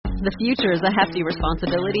The future is a hefty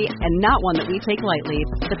responsibility and not one that we take lightly.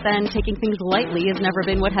 But then, taking things lightly has never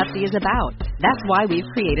been what Hefty is about. That's why we've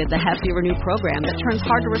created the Hefty Renew program that turns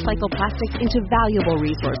hard-to-recycle plastics into valuable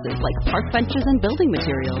resources like park benches and building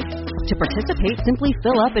materials. To participate, simply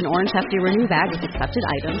fill up an orange Hefty Renew bag with accepted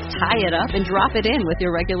items, tie it up, and drop it in with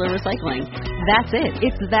your regular recycling. That's it.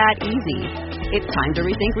 It's that easy. It's time to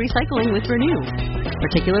rethink recycling with Renew.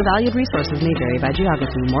 Particular valued resources may vary by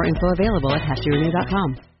geography. More info available at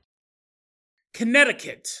heftyrenew.com.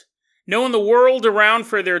 Connecticut, knowing the world around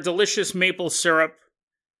for their delicious maple syrup,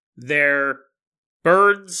 their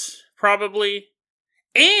birds, probably,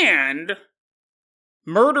 and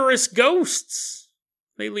murderous ghosts.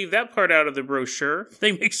 They leave that part out of the brochure.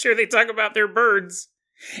 They make sure they talk about their birds.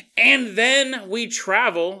 And then we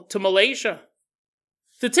travel to Malaysia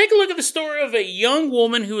to take a look at the story of a young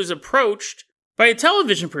woman who is approached by a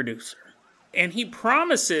television producer. And he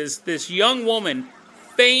promises this young woman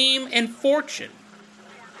fame and fortune.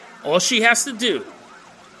 All she has to do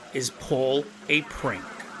is pull a prank.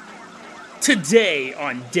 Today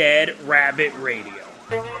on Dead Rabbit Radio.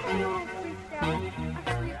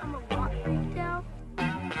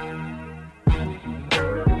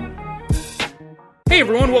 Hey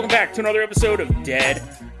everyone, welcome back to another episode of Dead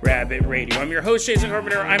Rabbit Radio. I'm your host, Jason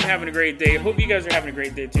Carpenter. I'm having a great day. Hope you guys are having a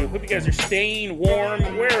great day too. Hope you guys are staying warm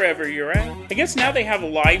wherever you're at. I guess now they have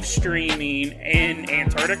live streaming in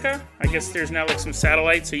Antarctica. I guess there's now like some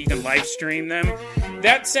satellites so you can live stream them.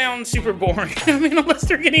 That sounds super boring. I mean, unless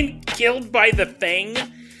they're getting killed by the thing,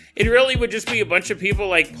 it really would just be a bunch of people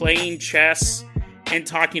like playing chess and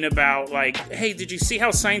talking about like, hey, did you see how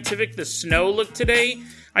scientific the snow looked today?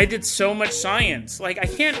 I did so much science. Like, I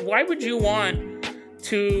can't, why would you want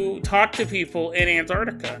to talk to people in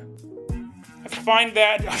Antarctica? I find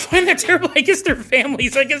that terrible. I guess their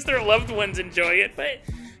families, I guess their loved ones enjoy it, but,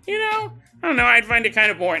 you know, I don't know, I'd find it kind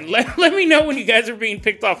of boring. Let me know when you guys are being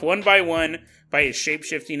picked off one by one by a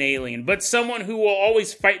shape-shifting alien, but someone who will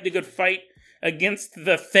always fight the good fight against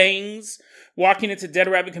the things. Walking into Dead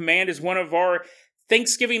Rabbit Command is one of our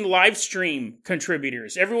Thanksgiving live stream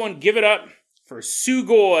contributors. Everyone give it up for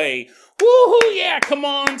Sugoi. Woohoo! Yeah, come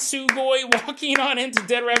on, Sugoi, walking on into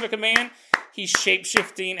Dead Rabbit Command. He's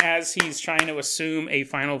shape-shifting as he's trying to assume a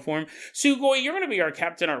final form. Sugoi, you're going to be our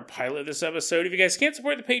captain, our pilot this episode. If you guys can't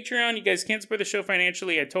support the Patreon, you guys can't support the show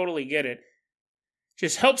financially, I totally get it.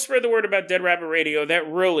 Just help spread the word about Dead Rabbit Radio. That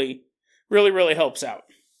really, really, really helps out.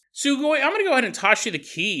 Sugoi, I'm going to go ahead and toss you the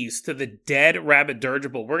keys to the Dead Rabbit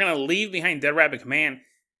dirigible. We're going to leave behind Dead Rabbit Command.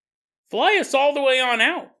 Fly us all the way on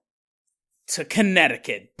out to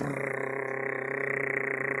Connecticut.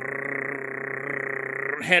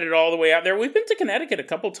 Headed all the way out there. We've been to Connecticut a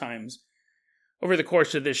couple times over the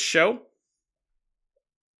course of this show.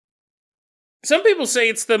 Some people say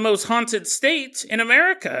it's the most haunted state in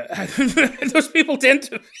America. The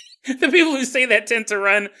people who say that tend to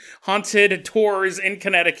run haunted tours in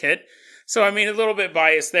Connecticut. So, I mean, a little bit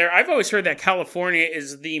biased there. I've always heard that California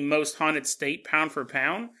is the most haunted state, pound for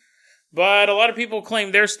pound. But a lot of people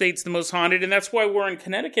claim their state's the most haunted, and that's why we're in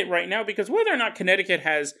Connecticut right now, because whether or not Connecticut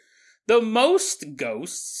has the most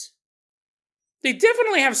ghosts, they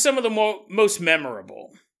definitely have some of the most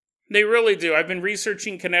memorable. They really do. I've been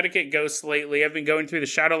researching Connecticut ghosts lately. I've been going through the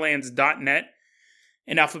shadowlands.net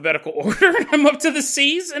in alphabetical order. I'm up to the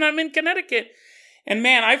C's, and I'm in Connecticut. And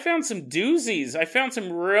man, I found some doozies. I found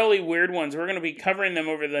some really weird ones. We're going to be covering them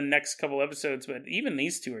over the next couple episodes, but even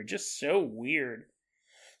these two are just so weird.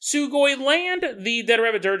 Sugoi land, the Dead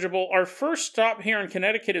Rabbit dirigible. Our first stop here in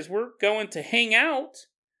Connecticut is we're going to hang out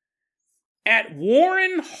at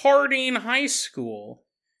Warren Harding High School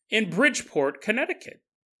in Bridgeport, Connecticut.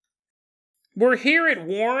 We're here at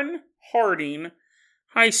Warren Harding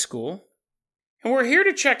High School, and we're here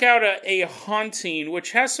to check out a haunting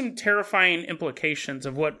which has some terrifying implications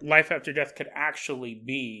of what life after death could actually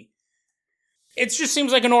be. It just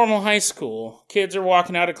seems like a normal high school. Kids are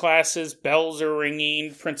walking out of classes, bells are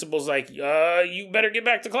ringing, principal's like, you better get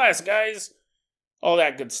back to class, guys. All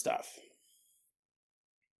that good stuff.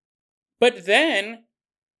 But then,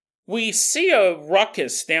 we see a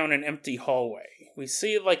ruckus down an empty hallway. We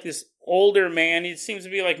see like this older man, he seems to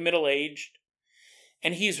be like middle-aged,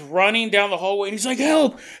 and he's running down the hallway, and he's like,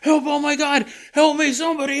 help, oh my god, help me,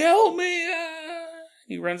 somebody, help me.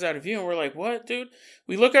 He runs out of view, and we're like, what, dude?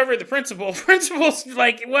 We look over at the principal. Principal's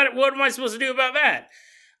like, what am I supposed to do about that?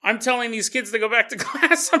 I'm telling these kids to go back to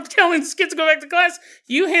class.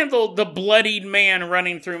 You handle the bloodied man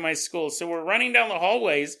running through my school. So we're running down the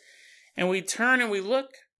hallways, and we turn and we look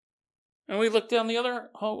down the other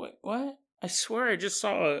hallway. What? I swear I just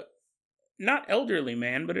saw not elderly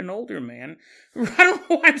man, but an older man. I don't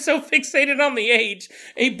know why I'm so fixated on the age.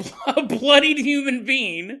 A bloodied human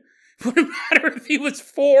being. Wouldn't matter if he was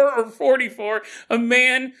 4 or 44. A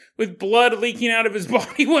man with blood leaking out of his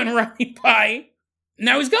body went running by.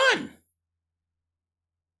 Now he's gone.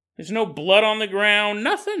 There's no blood on the ground,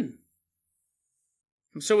 nothing.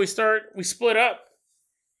 So we split up.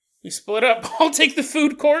 I'll take the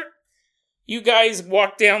food court. You guys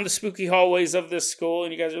walk down the spooky hallways of this school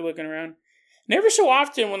and you guys are looking around. And every so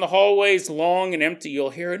often when the hallway's long and empty, you'll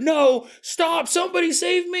hear, "No, stop, somebody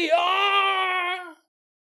save me, ah!"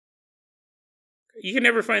 You can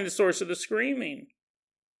never find the source of the screaming.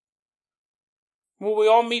 Well, we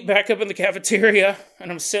all meet back up in the cafeteria,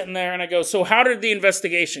 and I'm sitting there, and I go, "So how did the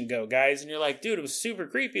investigation go, guys?" And you're like, "Dude, it was super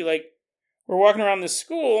creepy. Like, we're walking around this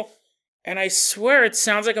school, and I swear it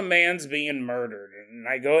sounds like a man's being murdered." And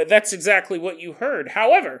I go, "That's exactly what you heard.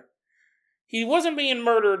 However, he wasn't being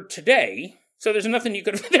murdered today, so there's nothing you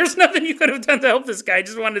could have done to help this guy. I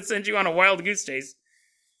just wanted to send you on a wild goose chase."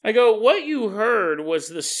 I go, "What you heard was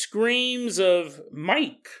the screams of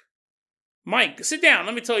Mike. Mike, sit down.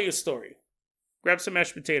 Let me tell you a story. Grab some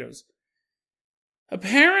mashed potatoes."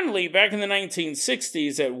 Apparently, back in the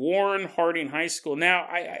 1960s at Warren Harding High School, now,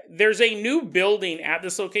 there's a new building at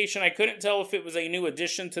this location. I couldn't tell if it was a new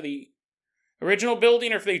addition to the original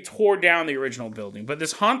building or if they tore down the original building. But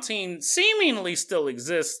this haunting seemingly still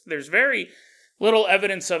exists. There's very little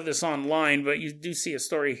evidence of this online, but you do see a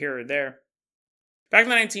story here or there. Back in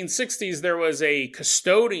the 1960s, there was a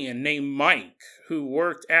custodian named Mike who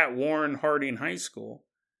worked at Warren Harding High School.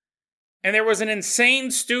 And there was an insane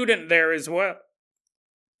student there as well.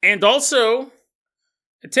 And also,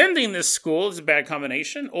 attending this school is a bad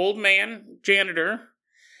combination. Old man, janitor,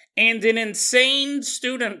 and an insane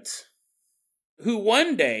student who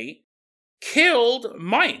one day killed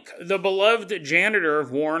Mike, the beloved janitor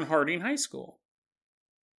of Warren Harding High School.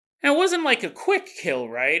 And it wasn't like a quick kill,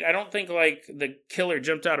 right? I don't think like the killer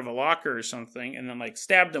jumped out of a locker or something and then like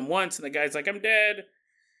stabbed him once and the guy's like, "I'm dead."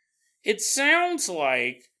 It sounds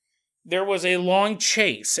like there was a long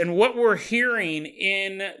chase. And what we're hearing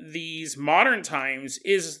in these modern times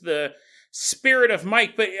is the spirit of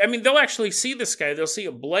Mike. But, I mean, they'll actually see this guy. They'll see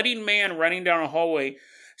a bloodied man running down a hallway,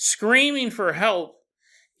 screaming for help.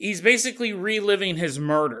 He's basically reliving his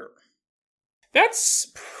murder.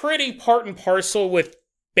 That's pretty part and parcel with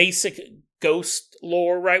basic ghost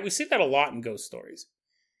lore, right? We see that a lot in ghost stories.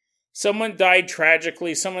 Someone died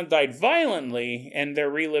tragically, someone died violently, and they're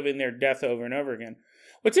reliving their death over and over again.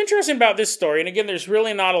 What's interesting about this story, and again, there's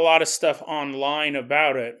really not a lot of stuff online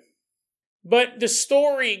about it, but the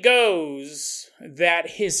story goes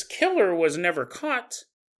that his killer was never caught,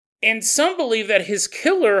 and some believe that his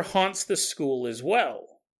killer haunts the school as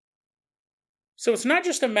well. So it's not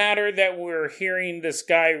just a matter that we're hearing this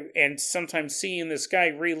guy and sometimes seeing this guy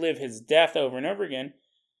relive his death over and over again.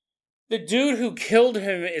 The dude who killed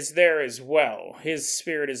him is there as well. His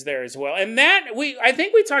spirit is there as well. And I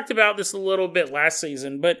think we talked about this a little bit last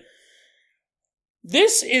season, but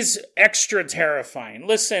this is extra terrifying.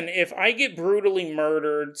 Listen, if I get brutally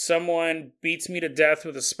murdered, someone beats me to death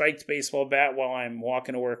with a spiked baseball bat while I'm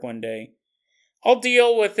walking to work one day, I'll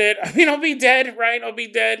deal with it. I mean, I'll be dead, right? I'll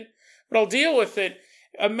be dead, but I'll deal with it.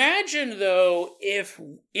 Imagine, though, if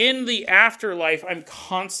in the afterlife I'm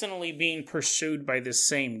constantly being pursued by this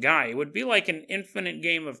same guy. It would be like an infinite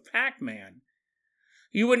game of Pac-Man.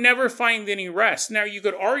 You would never find any rest. Now, you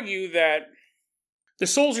could argue that the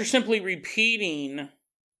souls are simply repeating.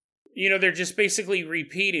 They're just basically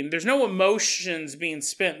repeating. There's no emotions being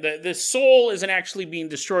spent. The soul isn't actually being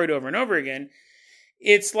destroyed over and over again.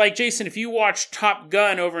 It's like, Jason, if you watch Top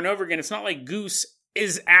Gun over and over again, it's not like Goose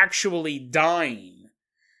is actually dying.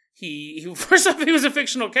 He first off, he was a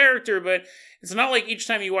fictional character, but it's not like each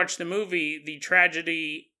time you watch the movie, the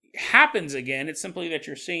tragedy happens again. It's simply that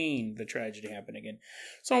you're seeing the tragedy happen again.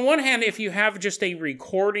 So on one hand, if you have just a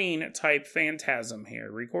recording type phantasm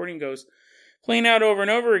here, recording ghost, playing out over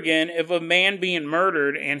and over again of a man being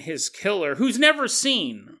murdered and his killer, who's never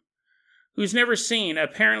seen.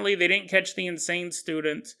 Apparently, they didn't catch the insane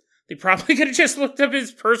student. They probably could have just looked up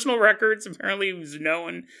his personal records. Apparently, he was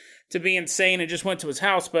known to be insane and just went to his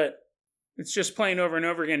house, but it's just playing over and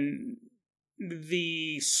over again.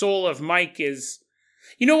 The soul of Mike is...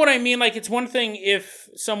 You know what I mean? Like, it's one thing if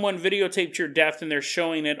someone videotaped your death and they're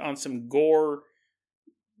showing it on some gore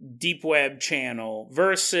deep web channel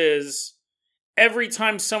versus every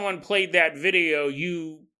time someone played that video,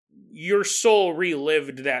 your soul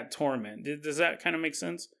relived that torment. Does that kind of make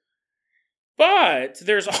sense? But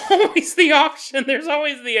there's always the option, there's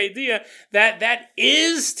always the idea that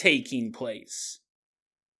is taking place.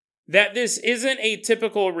 that this isn't a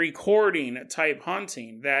typical recording type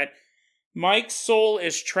haunting, that Mike's soul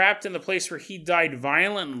is trapped in the place where he died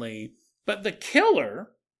violently, but the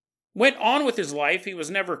killer went on with his life. He was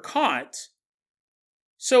never caught.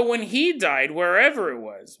 So when he died, wherever it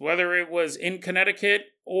was, whether it was in Connecticut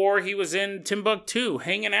or he was in Timbuktu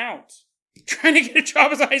hanging out, trying to get a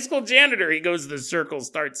job as a high school janitor, he goes, the circle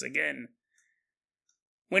starts again.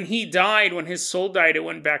 When he died, when his soul died, it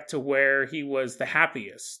went back to where he was the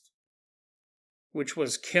happiest, which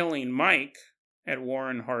was killing Mike at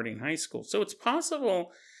Warren Harding High School. So it's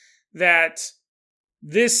possible that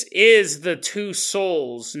this is the two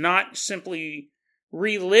souls, not simply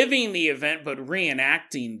reliving the event, but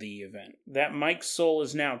reenacting the event. That Mike's soul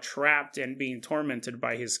is now trapped and being tormented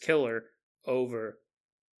by his killer over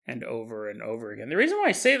and over and over again. The reason why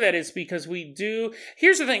I say that is because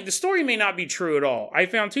here's the thing, the story may not be true at all. I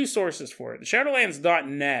found two sources for it,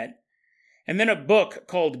 theshadowlands.net, and then a book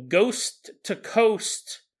called Ghost to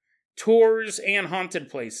Coast, Tours and Haunted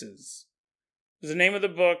Places. Is the name of the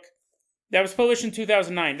book. That was published in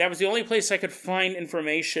 2009. That was the only place I could find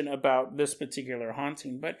information about this particular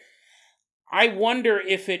haunting. But I wonder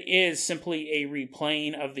if it is simply a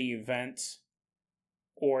replaying of the event,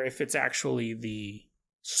 or if it's actually the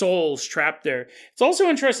souls trapped there. It's also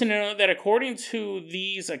interesting to know that according to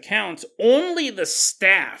these accounts, only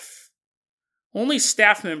staff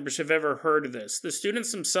members have ever heard of this. The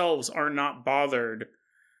students themselves are not bothered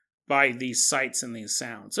by these sights and these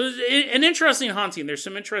sounds. So it's an interesting haunting. There's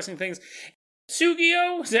some interesting things.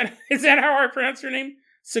 Sugio, is that how I pronounce her name?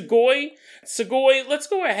 Sugoi, let's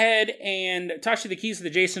go ahead and toss you the keys to the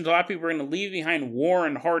Jason Jalopy. We're going to leave behind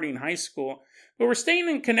Warren Harding High School. But we're staying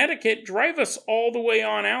in Connecticut. Drive us all the way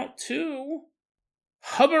on out to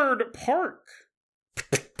Hubbard Park.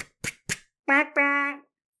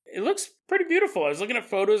 It looks pretty beautiful. I was looking at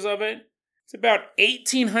photos of it. It's about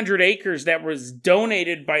 1,800 acres that was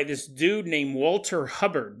donated by this dude named Walter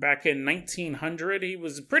Hubbard back in 1900. He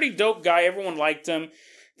was a pretty dope guy. Everyone liked him.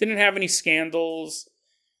 Didn't have any scandals.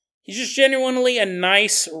 He's just genuinely a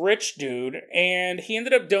nice, rich dude. And he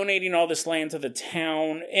ended up donating all this land to the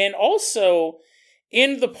town. And also,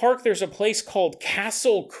 in the park, there's a place called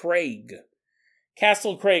Castle Craig.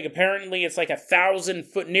 Castle Craig, apparently it's like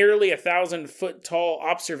nearly 1,000 foot tall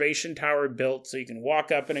observation tower built. So you can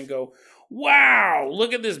walk up and go, wow,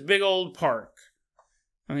 look at this big old park.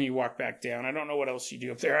 And then you walk back down. I don't know what else you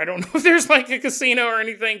do up there. I don't know if there's like a casino or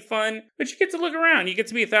anything fun. But you get to look around. You get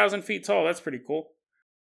to be 1,000 feet tall. That's pretty cool.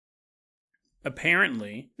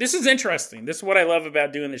 Apparently, this is interesting. This is what I love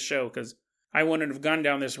about doing this show, because I wouldn't have gone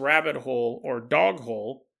down this rabbit hole or dog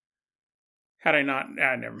hole had I not...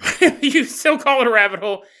 never mind. You still call it a rabbit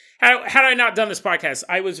hole. Had I not done this podcast,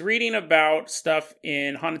 I was reading about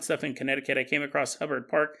haunted stuff in Connecticut. I came across Hubbard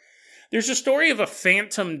Park. There's a story of a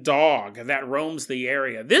phantom dog that roams the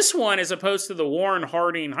area. This one, as opposed to the Warren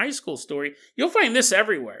Harding High School story, you'll find this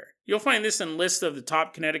everywhere. You'll find this in lists of the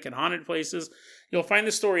top Connecticut haunted places. You'll find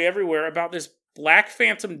this story everywhere about this black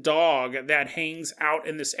phantom dog that hangs out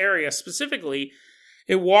in this area. Specifically,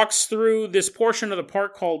 it walks through this portion of the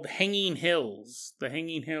park called Hanging Hills. The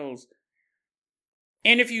Hanging Hills.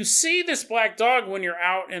 And if you see this black dog when you're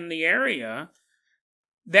out in the area,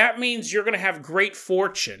 that means you're going to have great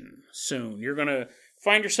fortune soon. You're going to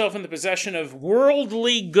find yourself in the possession of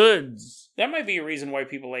worldly goods. That might be a reason why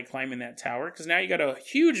people like climbing that tower, because now you got a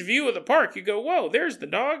huge view of the park. You go, whoa, there's the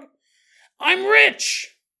dog. I'm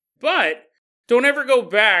rich! But don't ever go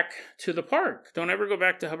back to the park. Don't ever go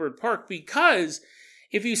back to Hubbard Park, because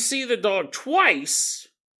if you see the dog twice,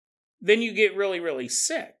 then you get really, really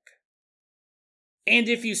sick. And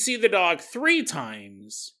if you see the dog 3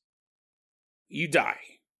 times, you die.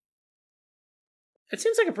 It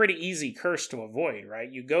seems like a pretty easy curse to avoid,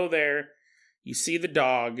 right? You go there, you see the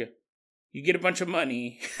dog, you get a bunch of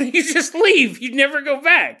money, you just leave. You never go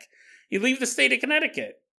back. You leave the state of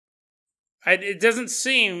Connecticut. It doesn't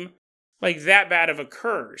seem like that bad of a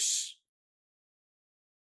curse.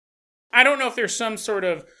 I don't know if there's some sort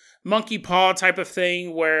of monkey paw type of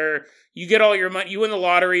thing where you get all your money, you win the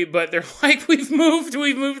lottery, but they're like, we've moved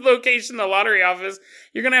location, the lottery office.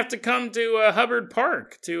 You're going to have to come to Hubbard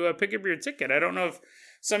Park to pick up your ticket. I don't know if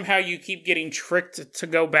somehow you keep getting tricked to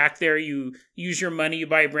go back there. You use your money, you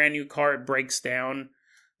buy a brand new car, it breaks down.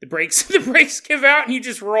 The brakes give out and you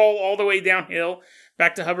just roll all the way downhill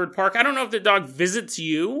back to Hubbard Park. I don't know if the dog visits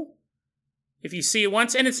you if you see it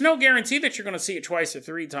once, and it's no guarantee that you're going to see it twice or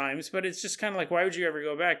 3 times, but it's just kind of like, why would you ever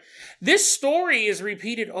go back? This story is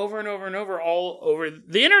repeated over and over and over all over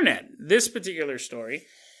the internet, this particular story.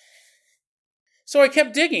 So I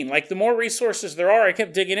kept digging. Like, the more resources there are, I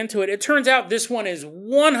kept digging into it. It turns out this one is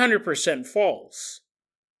 100% false.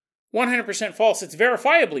 100% false. It's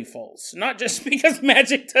verifiably false. Not just because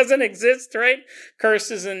magic doesn't exist, right?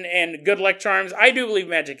 Curses and good luck charms. I do believe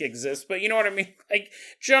magic exists, but you know what I mean? Like,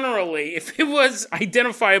 generally, if it was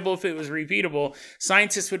identifiable, if it was repeatable,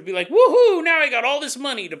 scientists would be like, woohoo, now I got all this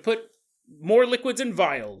money to put more liquids in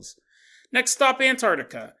vials. Next stop,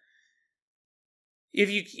 Antarctica.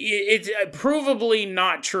 It's provably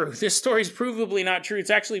not true. This story is provably not true. It's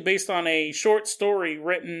actually based on a short story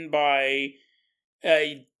written by,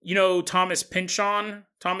 Thomas Pynchon.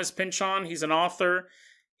 Thomas Pynchon, he's an author.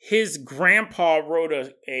 His grandpa wrote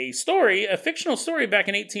a fictional story back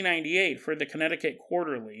in 1898 for the Connecticut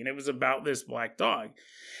Quarterly, and it was about this black dog.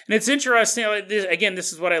 And it's interesting,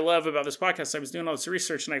 this is what I love about this podcast. I was doing all this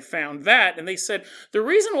research and I found that, and they said the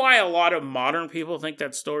reason why a lot of modern people think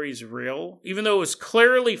that story is real, even though it was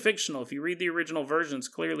clearly fictional, if you read the original version, it's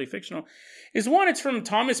clearly fictional, is one, it's from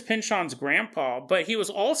Thomas Pynchon's grandpa, but he was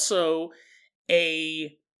also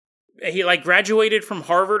he graduated from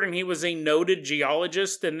Harvard and he was a noted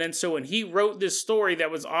geologist, and then so when he wrote this story that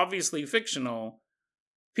was obviously fictional,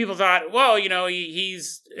 people thought, well,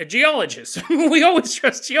 he's a geologist. We always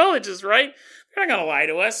trust geologists, right? They're not going to lie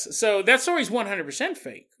to us. So that story's 100%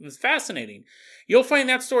 fake. It was fascinating. You'll find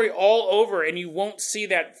that story all over, and you won't see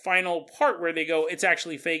that final part where they go, it's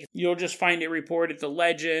actually fake. You'll just find it reported, the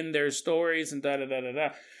legend, there's stories, and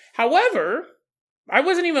da-da-da-da-da. However, I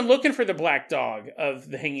wasn't even looking for the black dog of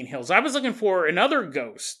the Hanging Hills. I was looking for another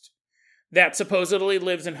ghost that supposedly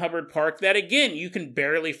lives in Hubbard Park that, again, you can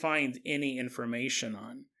barely find any information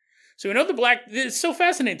on. So we know it's so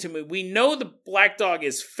fascinating to me. We know the black dog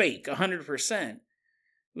is fake, 100%. It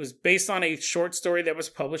was based on a short story that was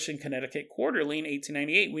published in Connecticut Quarterly in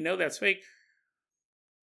 1898. We know that's fake.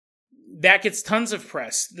 That gets tons of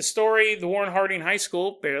press. The story, the Warren Harding High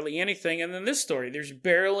School, barely anything. And then this story, there's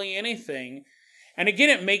barely anything. And again,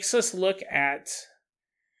 it makes us look at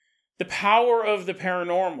the power of the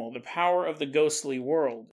paranormal, the power of the ghostly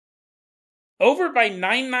world. Over by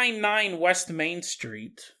 999 West Main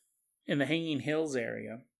Street in the Hanging Hills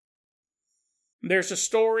area, there's a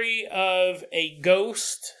story of a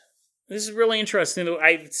ghost. This is really interesting.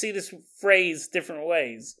 I see this phrase different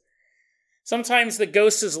ways. Sometimes the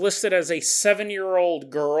ghost is listed as a 7-year-old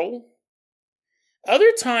girl.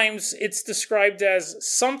 Other times it's described as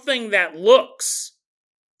something that looks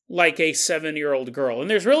like a 7-year-old girl. And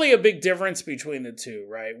there's really a big difference between the two,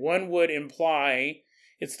 right? One would imply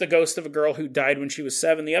it's the ghost of a girl who died when she was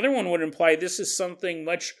 7. The other one would imply this is something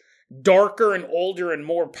much darker and older and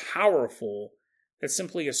more powerful that's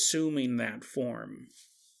simply assuming that form.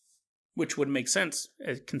 Which would make sense,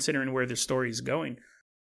 considering where the story is going.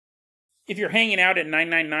 If you're hanging out at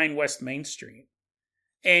 999 West Main Street,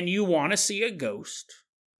 and you want to see a ghost,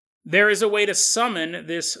 there is a way to summon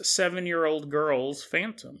this 7-year-old girl's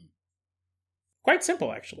phantom. Quite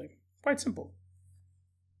simple, actually. Quite simple.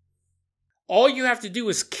 All you have to do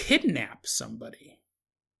is kidnap somebody.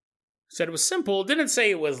 Said it was simple, didn't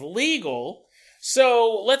say it was legal.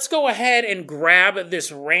 So let's go ahead and grab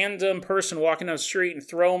this random person walking down the street and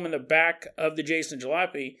throw him in the back of the Jason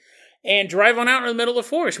Jalopy and drive on out in the middle of the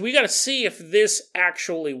forest. We got to see if this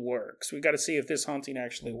actually works. We got to see if this haunting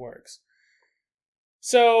actually works.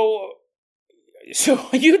 So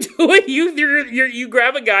you do it. You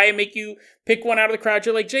grab a guy and make you pick one out of the crowd.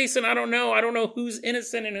 You're like, Jason, I don't know who's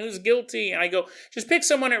innocent and who's guilty. And I go, just pick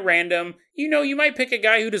someone at random. You might pick a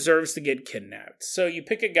guy who deserves to get kidnapped. So you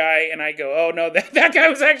pick a guy, and I go, oh no, that guy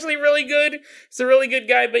was actually really good. He's a really good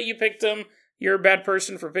guy, but you picked him. You're a bad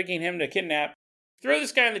person for picking him to kidnap. Throw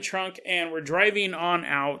this guy in the trunk, and we're driving on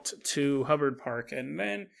out to Hubbard Park. And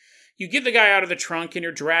then you get the guy out of the trunk, and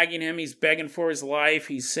you're dragging him. He's begging for his life.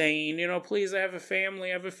 He's saying, please, I have a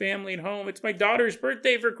family at home. It's my daughter's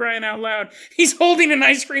birthday, for crying out loud. He's holding an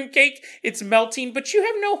ice cream cake. It's melting, but you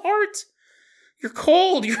have no heart. You're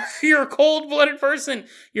cold. You're a cold-blooded person.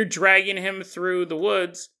 You're dragging him through the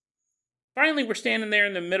woods. Finally, we're standing there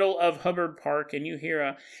in the middle of Hubbard Park, and you hear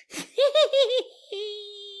a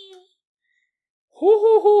hoo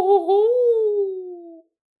hoo hoo hoo hoo.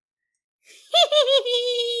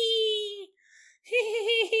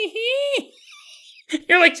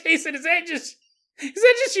 You're like, Jason, is that just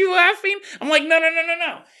you laughing? I'm like,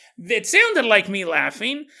 no. It sounded like me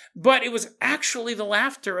laughing, but it was actually the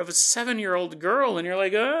laughter of a 7-year-old girl, and you're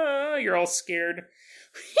like, you're all scared.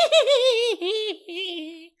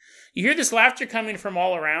 You hear this laughter coming from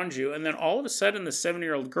all around you, and then all of a sudden the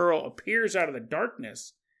 7-year-old girl appears out of the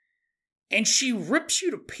darkness, and she rips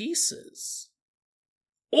you to pieces.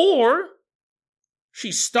 Or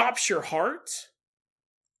she stops your heart,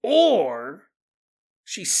 or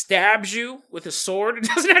she stabs you with a sword. It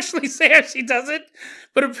doesn't actually say how she does it,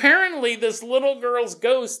 but apparently this little girl's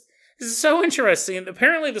ghost This is so interesting.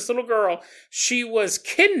 Apparently, this little girl, she was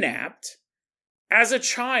kidnapped as a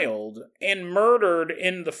child and murdered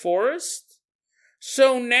in the forest.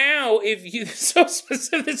 So now, if you, so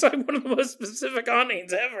specific, it's like one of the most specific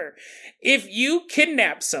hauntings ever. If you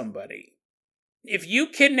kidnap somebody, if you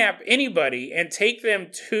kidnap anybody and take them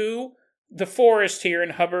to the forest here in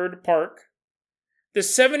Hubbard Park, the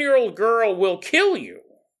 7-year-old girl will kill you.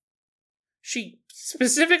 She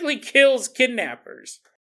specifically kills kidnappers.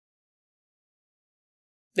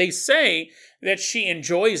 They say that she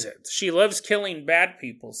enjoys it. She loves killing bad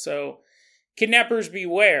people. So, kidnappers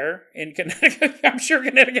beware. In Connecticut, I'm sure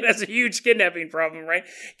Connecticut has a huge kidnapping problem, right?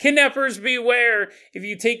 Kidnappers beware. If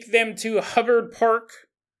you take them to Hubbard Park,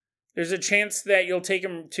 there's a chance that you'll take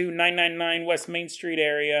them to 999 West Main Street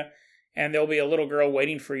area, and there'll be a little girl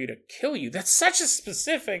waiting for you to kill you. That's such a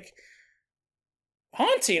specific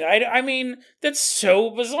haunting. I mean, that's so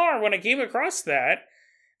bizarre. When I came across that,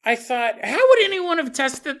 I thought, how would anyone have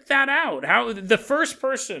tested that out? How the first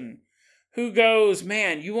person who goes,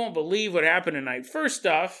 man, you won't believe what happened tonight. First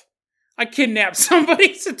off, I kidnapped somebody.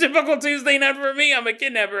 It's a typical Tuesday night for me. I'm a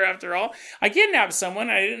kidnapper after all. I kidnapped someone.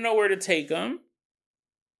 I didn't know where to take them.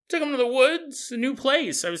 Took them to the woods, a new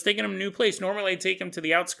place. I was taking them to a new place. Normally I'd take them to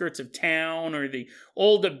the outskirts of town or the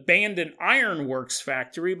old abandoned ironworks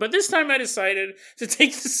factory. But this time I decided to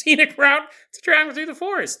take the scenic route to travel through the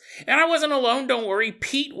forest. And I wasn't alone, don't worry.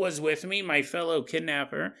 Pete was with me, my fellow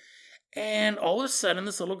kidnapper. And all of a sudden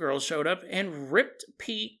this little girl showed up and ripped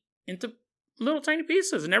Pete into little tiny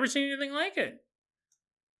pieces. I've never seen anything like it.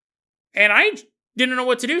 And I didn't know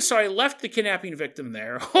what to do, so I left the kidnapping victim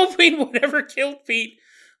there, hoping whatever killed Pete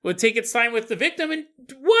would take its time with the victim, and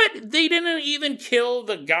what? They didn't even kill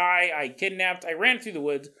the guy I kidnapped. I ran through the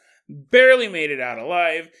woods, barely made it out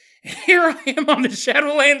alive, and here I am on the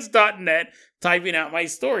Shadowlands.net typing out my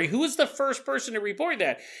story. Who was the first person to report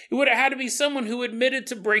that? It would have had to be someone who admitted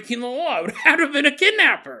to breaking the law. It would have had to have been a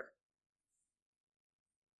kidnapper.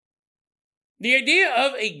 The idea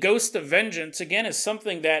of a ghost of vengeance, again, is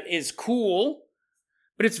something that is cool,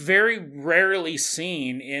 but it's very rarely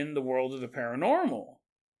seen in the world of the paranormal.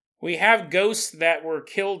 We have ghosts that were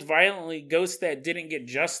killed violently, ghosts that didn't get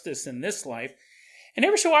justice in this life. And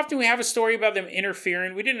every so often we have a story about them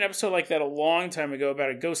interfering. We did an episode like that a long time ago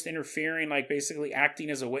about a ghost interfering, like basically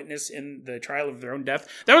acting as a witness in the trial of their own death.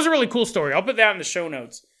 That was a really cool story. I'll put that in the show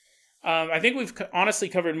notes. I think we've honestly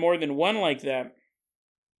covered more than one like that.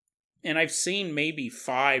 And I've seen maybe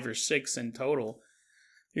 5 or 6 in total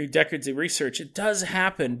through decades of research. It does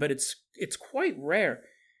happen, but it's quite rare.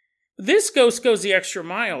 This ghost goes the extra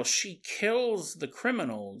mile. She kills the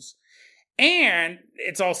criminals. And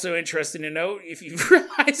it's also interesting to note, if you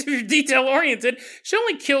realize, if you're detail-oriented, she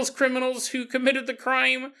only kills criminals who committed the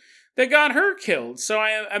crime that got her killed. So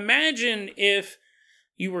I imagine if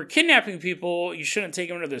you were kidnapping people, you shouldn't take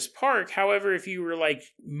them to this park. However, if you were like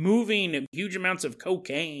moving huge amounts of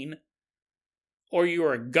cocaine, or you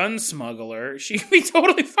were a gun smuggler, she'd be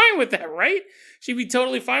totally fine with that, right? She'd be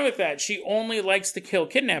totally fine with that. She only likes to kill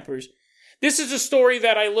kidnappers. This is a story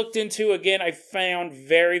that I looked into. Again, I found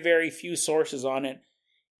very, very few sources on it.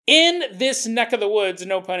 In this neck of the woods,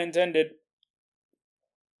 no pun intended,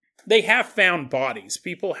 they have found bodies.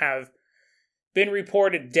 People have been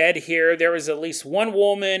reported dead here. There was at least one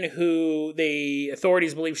woman who the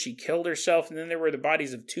authorities believe she killed herself, and then there were the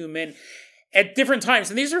bodies of 2 men at different times.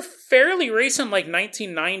 And these are fairly recent, like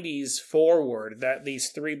 1990s forward, that these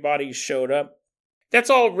 3 bodies showed up. That's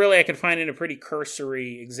all really I could find in a pretty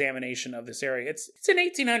cursory examination of this area. It's an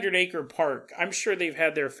 1,800-acre park. I'm sure they've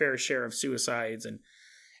had their fair share of suicides and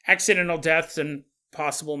accidental deaths and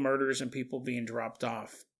possible murders and people being dropped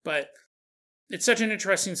off. But it's such an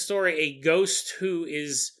interesting story. A ghost who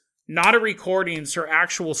is not a recording, it's her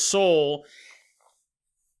actual soul,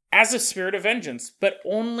 as a spirit of vengeance, but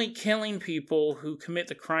only killing people who commit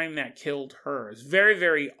the crime that killed her. It's very,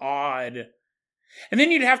 very odd. And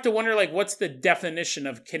then you'd have to wonder, like, what's the definition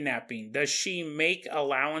of kidnapping? Does she make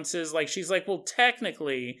allowances? Like, she's like, well,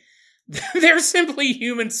 technically, they're simply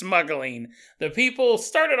human smuggling. The people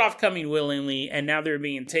started off coming willingly, and now they're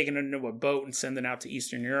being taken into a boat and sent out to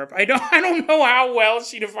Eastern Europe. I don't know how well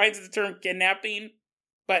she defines the term kidnapping,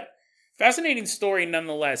 but fascinating story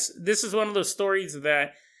nonetheless. This is one of those stories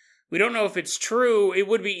that we don't know if it's true. It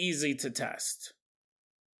would be easy to test.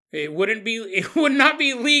 It would not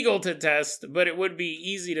be legal to test, but it would be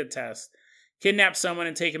easy to test. Kidnap someone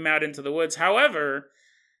and take them out into the woods. However,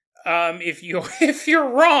 if you're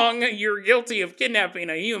wrong, you're guilty of kidnapping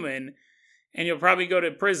a human, and you'll probably go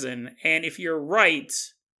to prison. And if you're right,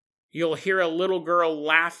 you'll hear a little girl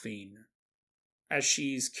laughing as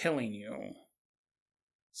she's killing you.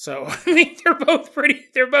 So, I mean, they're both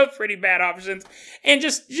pretty bad options. And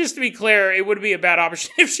just to be clear, it would be a bad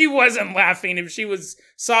option if she wasn't laughing. If she was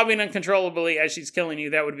sobbing uncontrollably as she's killing you,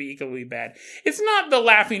 that would be equally bad. It's not the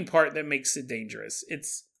laughing part that makes it dangerous.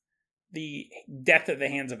 It's the death at the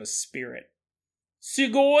hands of a spirit.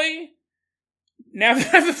 Sugoi, now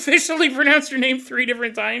that I've officially pronounced your name 3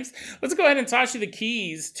 different times, let's go ahead and toss you the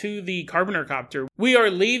keys to the Carboner Copter. We are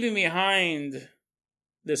leaving behind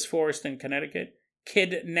this forest in Connecticut.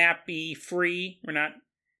 Kidnappy free.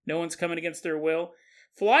 No one's coming against their will.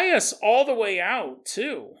 Fly us all the way out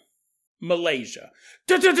to Malaysia.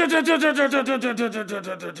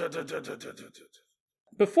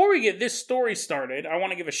 Before we get this story started, I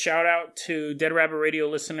want to give a shout out to Dead Rabbit Radio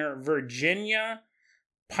listener Virginia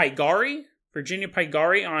Paigari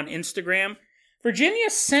on Instagram.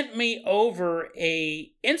 Virginia sent me over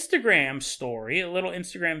a Instagram story, a little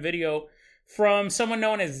Instagram video from someone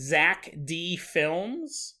known as Zach D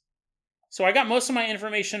Films. So I got most of my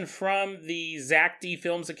information from the Zach D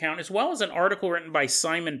Films account, as well as an article written by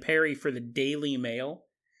Simon Perry for the Daily Mail.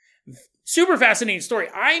 Super fascinating story.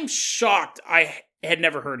 I'm shocked I had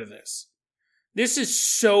never heard of this. This is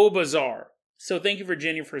so bizarre. So thank you,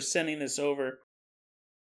 Virginia, for sending this over.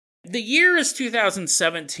 The year is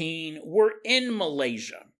 2017. We're in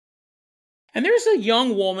Malaysia. And there's a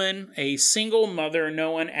young woman, a single mother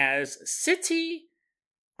known as Siti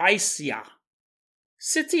Aisyah.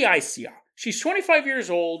 Siti Aisyah. She's 25 years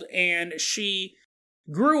old, and she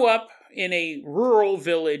grew up in a rural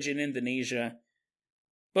village in Indonesia.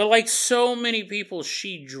 But like so many people,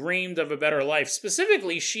 she dreamed of a better life.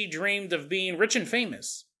 Specifically, she dreamed of being rich and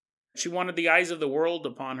famous. She wanted the eyes of the world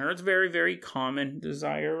upon her. It's a very, very common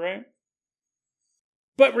desire, right?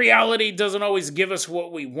 But reality doesn't always give us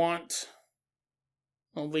what we want.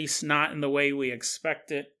 At least not in the way we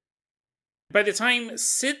expect it. By the time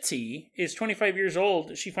Siti is 25 years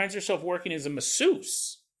old, she finds herself working as a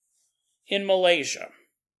masseuse in Malaysia.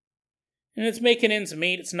 And it's making ends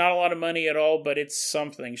meet. It's not a lot of money at all, but it's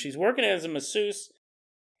something. She's working as a masseuse.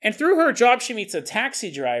 And through her job, she meets a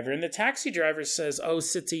taxi driver. And the taxi driver says, "Oh,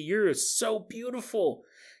 Siti, you're so beautiful.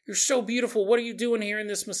 You're so beautiful. What are you doing here in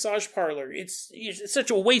this massage parlor? It's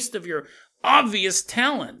such a waste of your obvious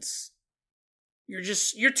talents.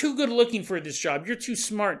 You're too good looking for this job. You're too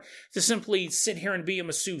smart to simply sit here and be a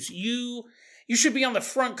masseuse. You should be on the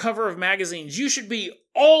front cover of magazines. You should be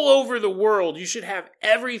all over the world. You should have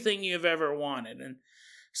everything you've ever wanted." And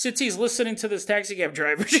Siti's listening to this taxi cab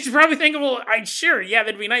driver. She's probably thinking, well, sure, yeah,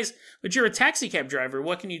 that'd be nice, but you're a taxi cab driver.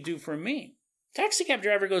 What can you do for me? Taxi cab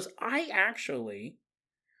driver goes, "I actually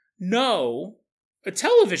know a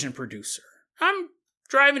television producer. I'm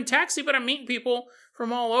driving taxi, but I'm meeting people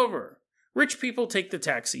from all over. Rich people take the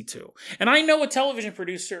taxi too. And I know a television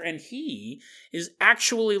producer, and he is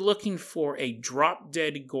actually looking for a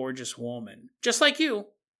drop-dead gorgeous woman, just like you,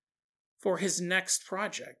 for his next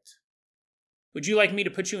project. Would you like me to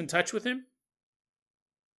put you in touch with him?"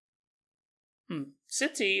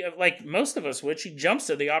 Siti, like most of us would, she jumps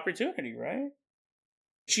at the opportunity, right?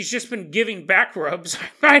 She's just been giving back rubs.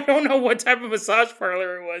 I don't know what type of massage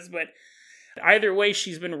parlor it was, but either way,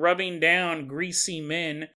 she's been rubbing down greasy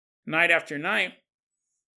men night after night.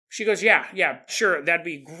 She goes, yeah, sure, that'd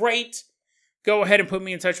be great. Go ahead and put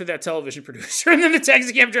me in touch with that television producer. And then the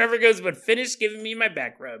taxi cab driver goes, "But finish giving me my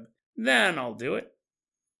back rub. Then I'll do it."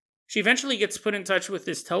 She eventually gets put in touch with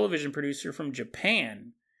this television producer from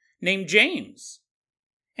Japan named James.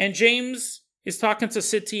 And James is talking to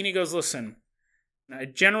Siti, and he goes, "Listen, I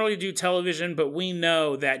generally do television, but we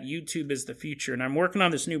know that YouTube is the future, and I'm working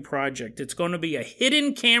on this new project. It's going to be a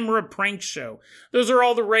hidden camera prank show. Those are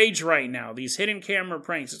all the rage right now, these hidden camera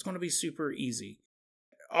pranks. It's going to be super easy.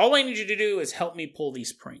 All I need you to do is help me pull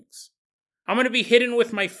these pranks. I'm going to be hidden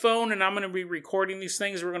with my phone, and I'm going to be recording these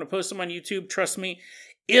things. We're going to post them on YouTube. Trust me,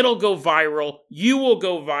 it'll go viral. You will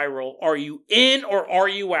go viral. Are you in or are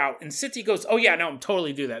you out?" And Siti goes, "Oh yeah, no, I'm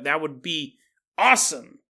totally do that. That would be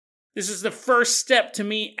awesome. This is the first step to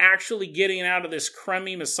me actually getting out of this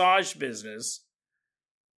crummy massage business,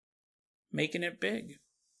 making it big."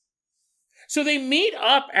 So they meet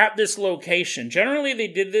up at this location. Generally, they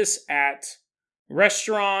did this at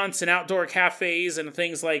restaurants and outdoor cafes and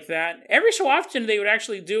things like that. Every so often, they would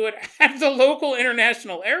actually do it at the local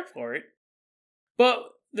international airport. But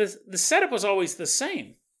the setup was always the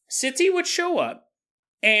same. Siti would show up,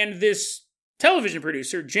 and this television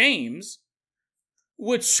producer, James,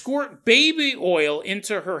 would squirt baby oil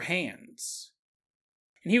into her hands.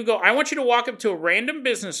 And he would go, "I want you to walk up to a random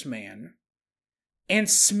businessman and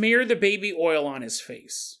smear the baby oil on his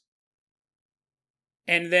face.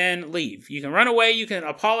 and then leave. You can run away, you can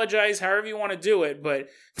apologize, however you want to do it, but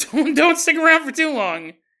don't stick around for too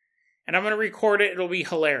long. And I'm going to record it. It'll be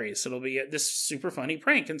hilarious. It'll be this super funny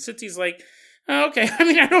prank. And Sitsy's like, oh, okay. I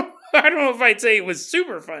mean, I don't know if I'd say it was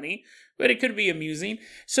super funny, but it could be amusing.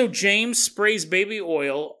 So James sprays baby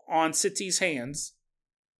oil on Sitsy's hands,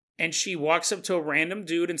 and she walks up to a random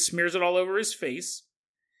dude and smears it all over his face,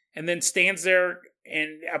 and then stands there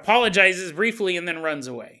and apologizes briefly and then runs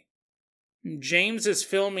away. James is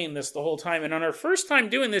filming this the whole time, and on her first time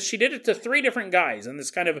doing this, she did it to 3 different guys in this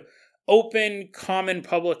kind of open, common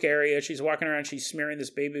public area. She's walking around, she's smearing this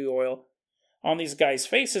baby oil on these guys'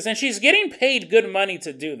 faces, and she's getting paid good money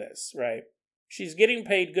to do this, right? She's getting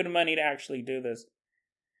paid good money to actually do this.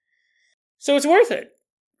 So it's worth it.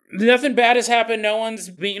 Nothing bad has happened. No one's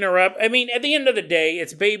beating her up. I mean, at the end of the day,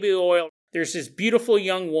 it's baby oil. There's this beautiful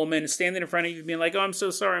young woman standing in front of you being like, oh, I'm so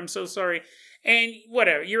sorry. And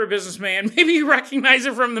whatever, you're a businessman. Maybe you recognize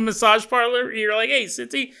her from the massage parlor. You're like, hey,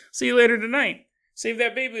 Sitsy, see you later tonight. Save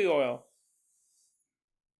that baby oil.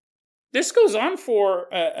 This goes on for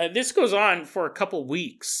a couple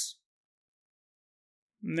weeks.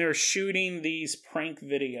 And they're shooting these prank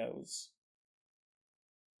videos.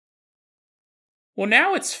 Well,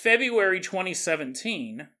 now it's February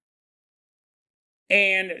 2017.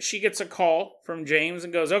 And she gets a call from James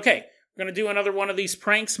and goes, okay, we're going to do another one of these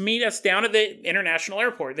pranks. Meet us down at the international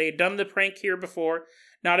airport. They had done the prank here before.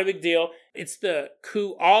 Not a big deal. It's the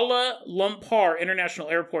Kuala Lumpur International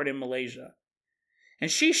Airport in Malaysia.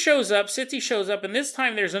 And she shows up, Sitsy shows up, and this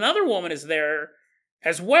time there's another woman is there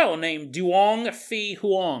as well named Duong Phi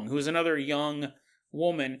Huong, who's another young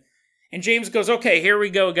woman. And James goes, okay, here we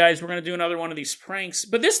go, guys. We're going to do another one of these pranks.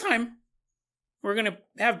 But this time, we're going to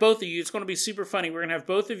have both of you. It's going to be super funny. We're going to have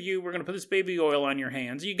both of you. We're going to put this baby oil on your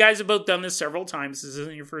hands. You guys have both done this several times. This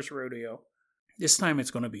isn't your first rodeo. This time it's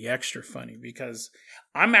going to be extra funny because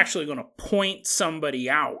I'm actually going to point somebody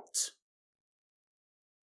out.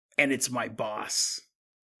 And it's my boss.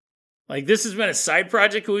 Like, this has been a side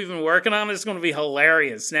project we've been working on. It's going to be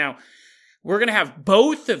hilarious. Now, we're going to have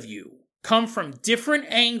both of you come from different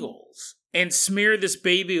angles and smear this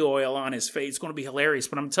baby oil on his face. It's going to be hilarious.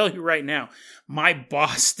 But I'm telling you right now, my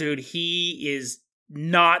boss, dude, he is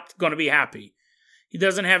not going to be happy. He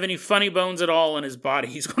doesn't have any funny bones at all in his body.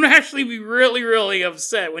 He's going to actually be really, really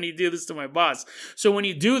upset when you do this to my boss. So when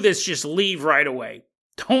you do this, just leave right away.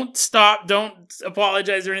 Don't stop. Don't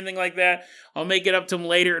apologize or anything like that. I'll make it up to him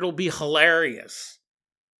later. It'll be hilarious.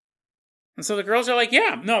 And so the girls are like,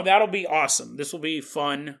 yeah, no, that'll be awesome. This will be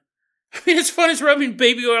fun. I mean, as fun as rubbing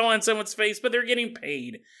baby oil on someone's face, but they're getting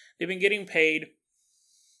paid. They've been getting paid.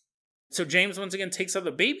 So James once again takes out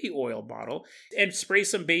the baby oil bottle and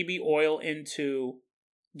sprays some baby oil into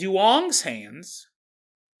Duong's hands.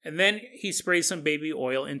 And then he sprays some baby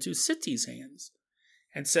oil into Sitsy's hands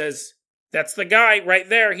and says, that's the guy right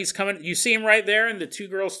there. He's coming. You see him right there. And the 2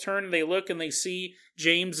 girls turn and they look and they see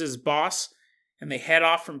James's boss. And they head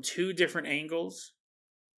off from 2 different angles.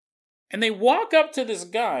 And they walk up to this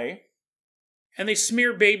guy. And they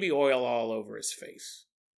smear baby oil all over his face.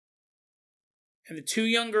 And the 2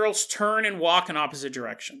 young girls turn and walk in opposite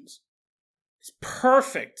directions. It's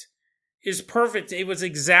perfect. It's perfect. It was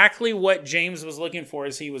exactly what James was looking for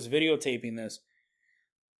as he was videotaping this.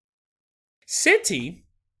 Sitsy,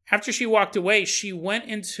 after she walked away, she went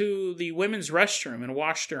into the women's restroom and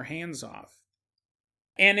washed her hands off.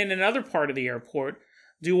 And in another part of the airport,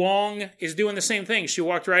 Duong is doing the same thing. She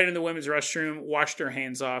walked right in the women's restroom, washed her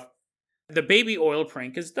hands off. The baby oil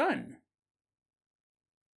prank is done.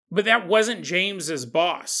 But that wasn't James's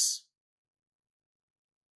boss.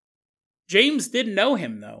 James did know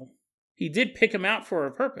him, though. He did pick him out for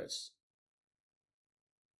a purpose.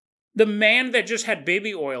 The man that just had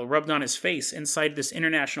baby oil rubbed on his face inside this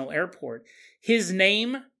international airport, his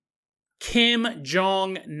name, Kim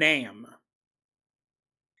Jong-nam.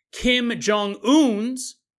 Kim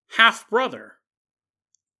Jong-un's half-brother.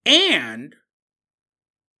 And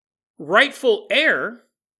rightful heir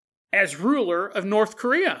as ruler of North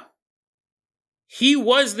Korea. He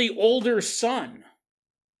was the older son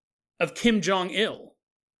of Kim Jong-il.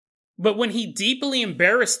 But when he deeply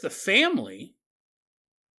embarrassed the family,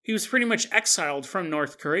 he was pretty much exiled from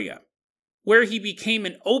North Korea, where he became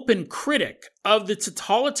an open critic of the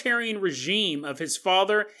totalitarian regime of his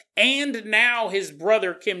father and now his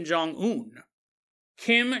brother Kim Jong-un.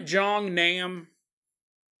 Kim Jong-nam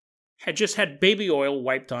had just had baby oil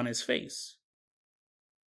wiped on his face.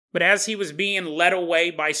 But as he was being led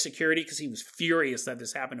away by security, because he was furious that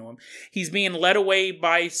this happened to him, he's being led away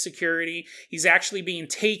by security. He's actually being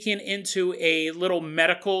taken into a little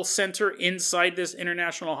medical center inside this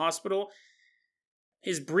international hospital.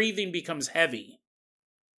 His breathing becomes heavy.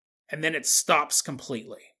 and then it stops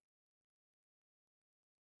completely.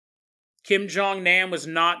 Kim Jong-nam was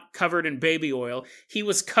not covered in baby oil. He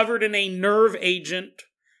was covered in a nerve agent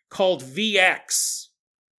called VX,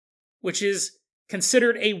 which is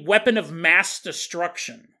considered a weapon of mass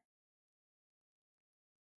destruction.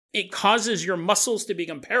 It causes your muscles to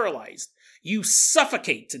become paralyzed. You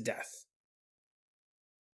suffocate to death.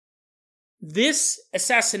 This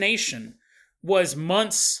assassination was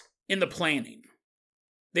months in the planning.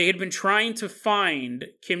 They had been trying to find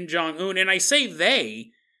Kim Jong-un, and I say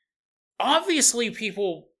they. Obviously,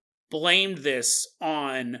 people blamed this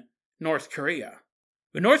on North Korea.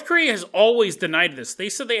 But North Korea has always denied this. They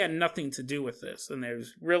said they had nothing to do with this, and it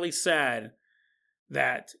was really sad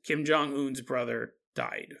that Kim Jong-un's brother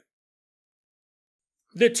died.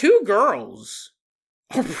 The two girls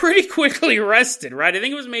are pretty quickly arrested, right? I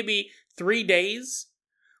think it was maybe 3 days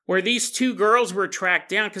where these two girls were tracked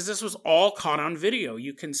down because this was all caught on video.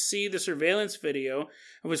 You can see the surveillance video.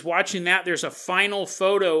 I was watching that. There's a final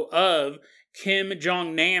photo of Kim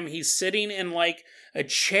Jong-nam. He's sitting in like a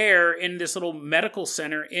chair in this little medical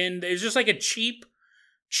center, and it's just like a cheap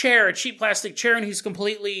chair, a cheap plastic chair, and he's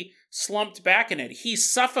completely slumped back in it. He's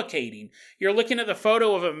suffocating. You're looking at the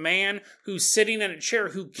photo of a man who's sitting in a chair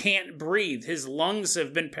who can't breathe. His lungs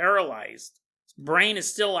have been paralyzed. His brain is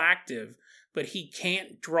still active, but he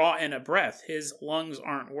can't draw in a breath. His lungs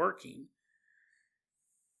aren't working.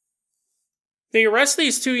 They arrest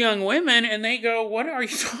these two young women, and they go, "What are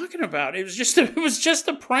you talking about? It was just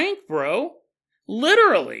a prank, bro.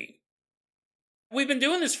 Literally. We've been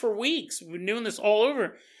doing this for weeks. We've been doing this all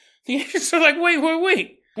over." The agents are like,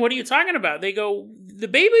 wait. What are you talking about? They go, "The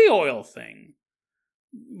baby oil thing.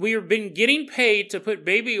 We've been getting paid to put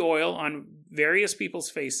baby oil on various people's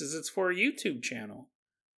faces. It's for a YouTube channel."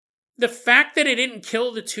 The fact that it didn't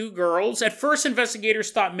kill the two girls, at first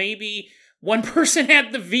investigators thought maybe one person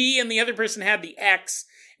had the V and the other person had the X.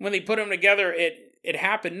 When they put them together, it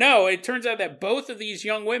happened. No, it turns out that both of these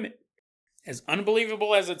young women, as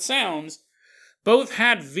unbelievable as it sounds, both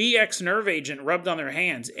had VX nerve agent rubbed on their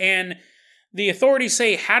hands. And the authorities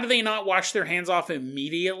say, how do they not wash their hands off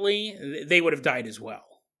immediately? They would have died as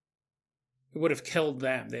well. It would have killed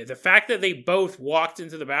them. The fact that they both walked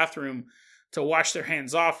into the bathroom to wash their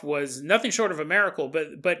hands off was nothing short of a miracle,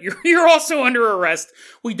 but you're also under arrest.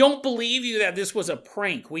 We don't believe you that this was a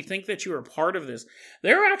prank. We think that you were part of this.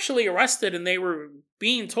 They're actually arrested, and they were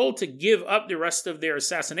being told to give up the rest of their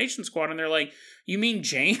assassination squad, and they're like, "You mean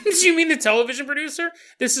James? You mean the television producer?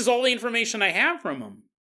 This is all the information I have from him."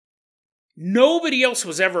 Nobody else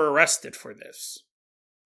was ever arrested for this.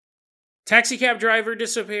 Taxi cab driver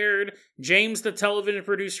disappeared. James, the television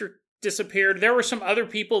producer, disappeared. There were some other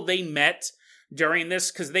people they met during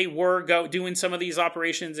this because they were doing some of these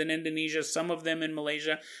operations in Indonesia, some of them in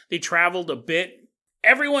Malaysia. They traveled a bit.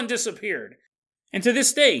 Everyone disappeared. And to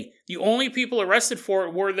this day, the only people arrested for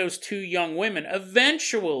it were those two young women.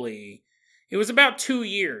 Eventually, it was about 2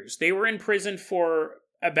 years. They were in prison for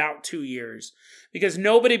about 2 years because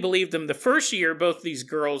nobody believed them. The first year, both these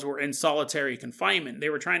girls were in solitary confinement. They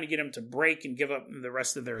were trying to get them to break and give up the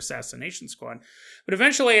rest of their assassination squad. But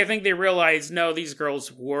eventually, I think they realized, no, these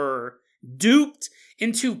girls were duped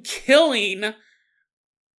into killing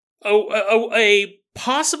a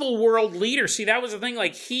possible world leader. See, that was the thing.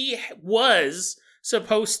 Like, he was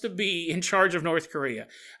supposed to be in charge of North Korea.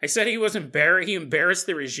 I said he embarrassed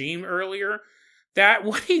the regime earlier. That,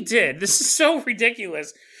 what he did, this is so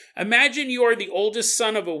ridiculous. Imagine you are the oldest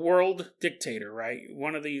son of a world dictator, right?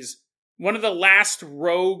 One of the last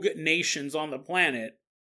rogue nations on the planet.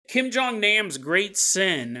 Kim Jong-nam's great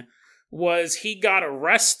sin was he got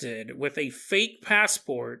arrested with a fake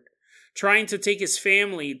passport trying to take his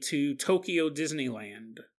family to Tokyo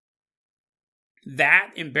Disneyland.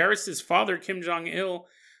 That embarrassed his father, Kim Jong-il,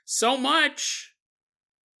 so much,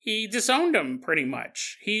 he disowned him, pretty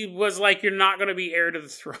much. He was like, "You're not going to be heir to the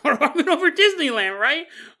throne." I mean, over Disneyland, right?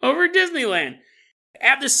 Over Disneyland.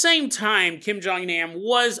 At the same time, Kim Jong-nam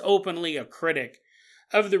was openly a critic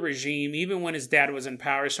of the regime, even when his dad was in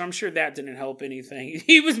power, so I'm sure that didn't help anything.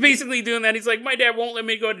 He was basically doing that. He's like, "My dad won't let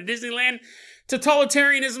me go to Disneyland.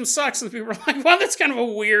 Totalitarianism sucks." And people are like, "Well, that's kind of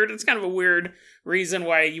a weird reason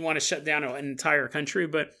why you want to shut down an entire country."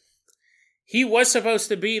 But he was supposed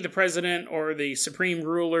to be the president or the supreme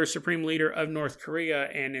leader of North Korea,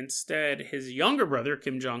 and instead his younger brother,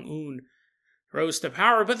 Kim Jong-un, rose to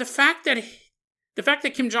power. But the fact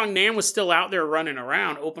that Kim Jong-nam was still out there running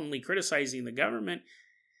around openly criticizing the government,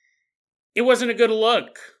 it wasn't a good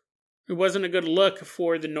look. It wasn't a good look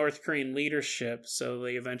for the North Korean leadership, so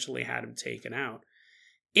they eventually had him taken out.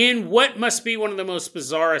 In what must be one of the most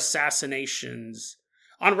bizarre assassinations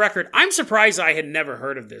on record, I'm surprised I had never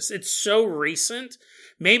heard of this. It's so recent.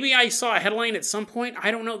 Maybe I saw a headline at some point.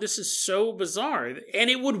 I don't know. This is so bizarre. And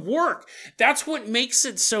it would work. That's what makes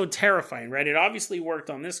it so terrifying, right? It obviously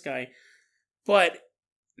worked on this guy. But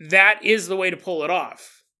that is the way to pull it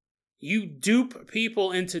off. You dupe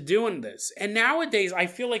people into doing this. And nowadays, I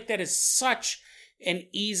feel like that is such an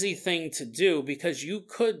easy thing to do because you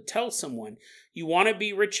could tell someone, you want to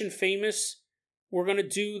be rich and famous? We're going to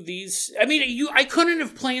do these. I mean, I couldn't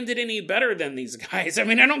have planned it any better than these guys. I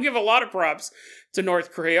mean, I don't give a lot of props to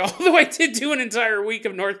North Korea, although I did do an entire week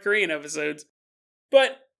of North Korean episodes.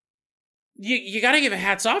 But you got to give a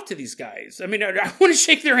hats off to these guys. I mean, I want to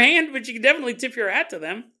shake their hand, but you can definitely tip your hat to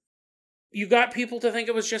them. You got people to think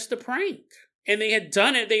it was just a prank. And they had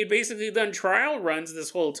done it. They had basically done trial runs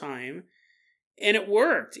this whole time. And it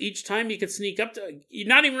worked. Each time you could sneak up to, you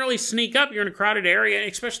not even really sneak up, you're in a crowded area,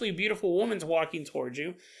 especially a beautiful woman's walking towards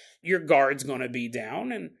you. Your guard's going to be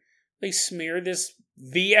down, and they smear this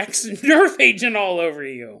VX nerf agent all over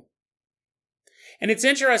you. And it's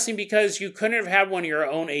interesting because you couldn't have had one of your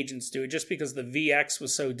own agents do it just because the VX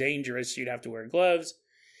was so dangerous, you'd have to wear gloves.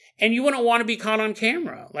 And you wouldn't want to be caught on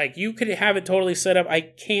camera. Like, you could have it totally set up. I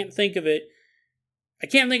can't think of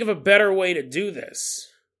a better way to do this.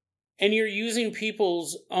 And you're using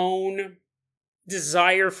people's own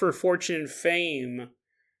desire for fortune and fame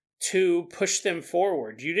to push them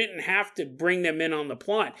forward. You didn't have to bring them in on the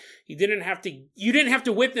plot. You didn't have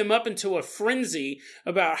to whip them up into a frenzy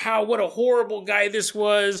about what a horrible guy this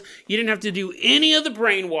was. You didn't have to do any of the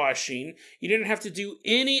brainwashing. You didn't have to do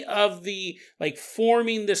any of the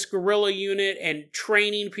forming this guerrilla unit and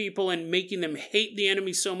training people and making them hate the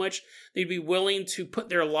enemy so much they'd be willing to put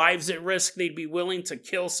their lives at risk. They'd be willing to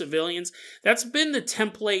kill civilians. That's been the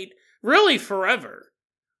template really forever.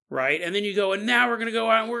 Right? And then you go, and now we're going to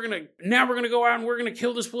go out and we're going to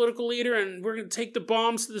kill this political leader and we're going to take the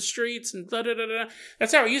bombs to the streets and da da da da.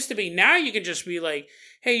 That's how it used to be. Now you can just be like,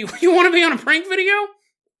 hey, you want to be on a prank video?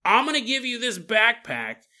 I'm going to give you this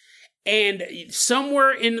backpack, and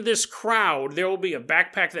somewhere in this crowd, there will be a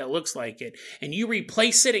backpack that looks like it, and you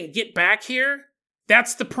replace it and get back here.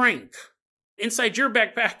 That's the prank. Inside your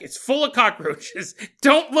backpack, it's full of cockroaches.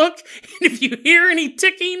 Don't look, and if you hear any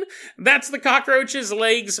ticking, that's the cockroaches'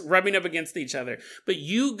 legs rubbing up against each other. But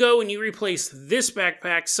you go and you replace this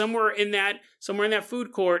backpack somewhere in that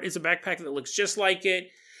food court is a backpack that looks just like it.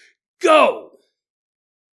 Go!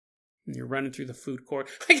 And you're running through the food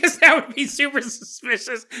court. I guess that would be super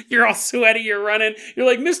suspicious. You're all sweaty, you're running. You're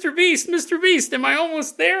like, Mr. Beast, am I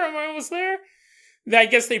almost there? I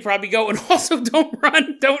guess they probably go, and also don't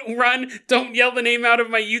run, don't yell the name out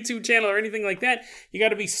of my YouTube channel or anything like that. You got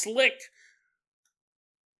to be slick.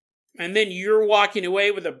 And then you're walking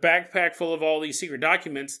away with a backpack full of all these secret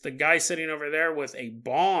documents. The guy sitting over there with a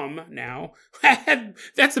bomb now.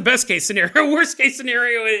 That's the best case scenario. Worst case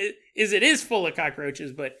scenario is it is full of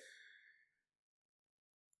cockroaches, but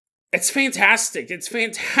it's fantastic. It's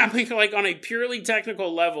fantastic, on a purely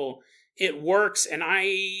technical level. It works, and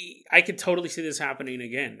I could totally see this happening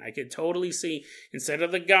again. I could totally see, instead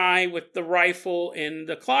of the guy with the rifle in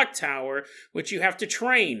the clock tower, which you have to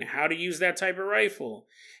train how to use that type of rifle,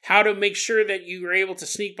 how to make sure that you are able to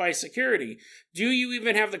sneak by security. Do you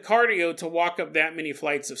even have the cardio to walk up that many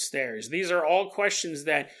flights of stairs? These are all questions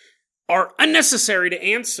that are unnecessary to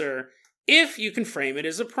answer if you can frame it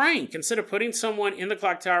as a prank. Instead of putting someone in the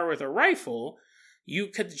clock tower with a rifle, you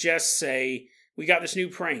could just say, we got this new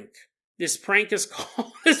prank. This prank is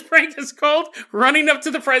called running up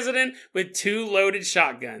to the president with 2 loaded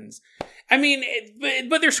shotguns. I mean,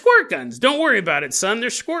 but they're squirt guns. Don't worry about it, son.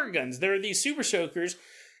 They're squirt guns. They're these super soakers,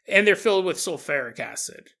 and they're filled with sulfuric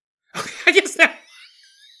acid. I guess that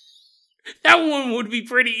one would be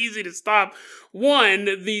pretty easy to stop. One,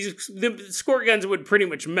 the squirt guns would pretty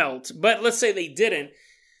much melt, but let's say they didn't.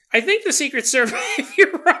 I think the Secret Service, if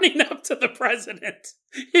you're running up to the president,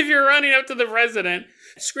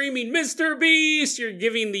 screaming, Mr. Beast, you're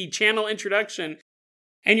giving the channel introduction,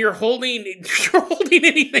 and you're holding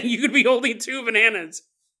anything. You could be holding 2 bananas.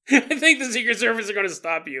 I think the Secret Service are going to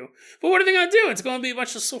stop you. But what are they going to do? It's going to be a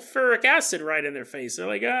bunch of sulfuric acid right in their face. They're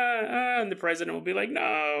like, and the president will be like,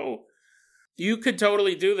 no. You could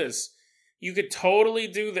totally do this. You could totally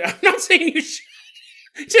do that. I'm not saying you should.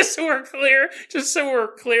 Just so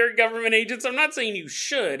we're clear, government agents, I'm not saying you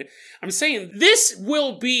should. I'm saying this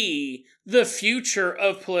will be the future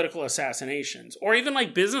of political assassinations, or even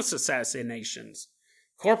business assassinations,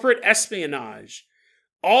 corporate espionage,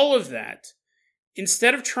 all of that.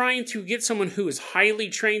 Instead of trying to get someone who is highly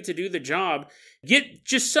trained to do the job, get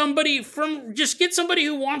somebody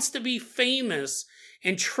who wants to be famous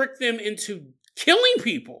and trick them into killing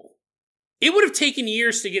people. It would have taken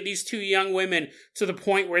years to get these two young women to the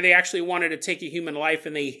point where they actually wanted to take a human life,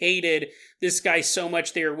 and they hated this guy so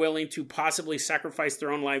much they are willing to possibly sacrifice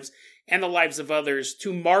their own lives and the lives of others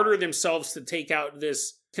to martyr themselves to take out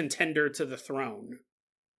this contender to the throne.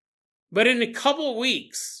 But in just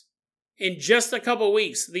a couple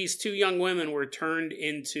weeks, these two young women were turned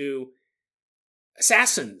into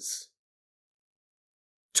assassins.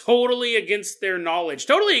 Totally against their knowledge,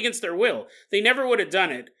 totally against their will. They never would have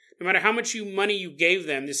done it. No matter how much money you gave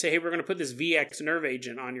them to say, hey, we're going to put this VX nerve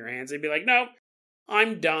agent on your hands, they'd be like, no,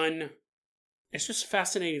 I'm done. It's just a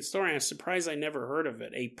fascinating story. I'm surprised I never heard of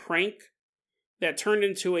it. A prank that turned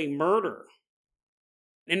into a murder.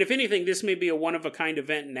 And if anything, this may be a one-of-a-kind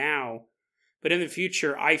event now, but in the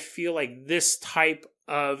future, I feel like this type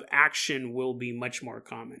of action will be much more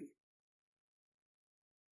common.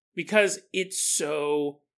 Because it's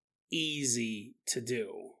so easy to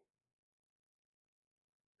do.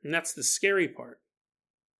 And that's the scary part.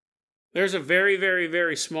 There's a very, very,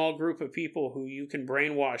 very small group of people who you can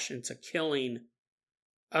brainwash into killing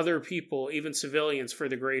other people, even civilians, for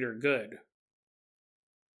the greater good.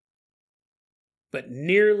 But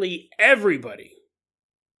nearly everybody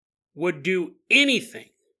would do anything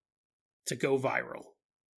to go viral.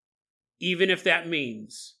 Even if that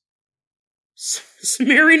means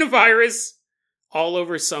smearing a virus all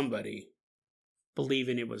over somebody,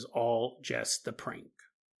 believing it was all just a prank.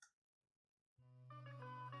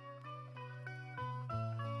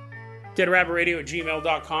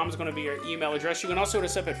 DeadRabbitRadio@gmail.com is going to be your email address. You can also hit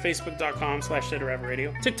us up at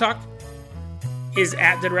Facebook.com/DeadRabbitRadio. TikTok is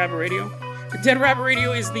 @DeadRabbitRadio. Dead Rabbit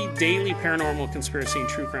Radio is the daily paranormal conspiracy and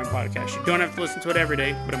true crime podcast. You don't have to listen to it every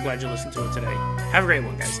day, but I'm glad you listened to it today. Have a great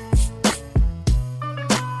one, guys.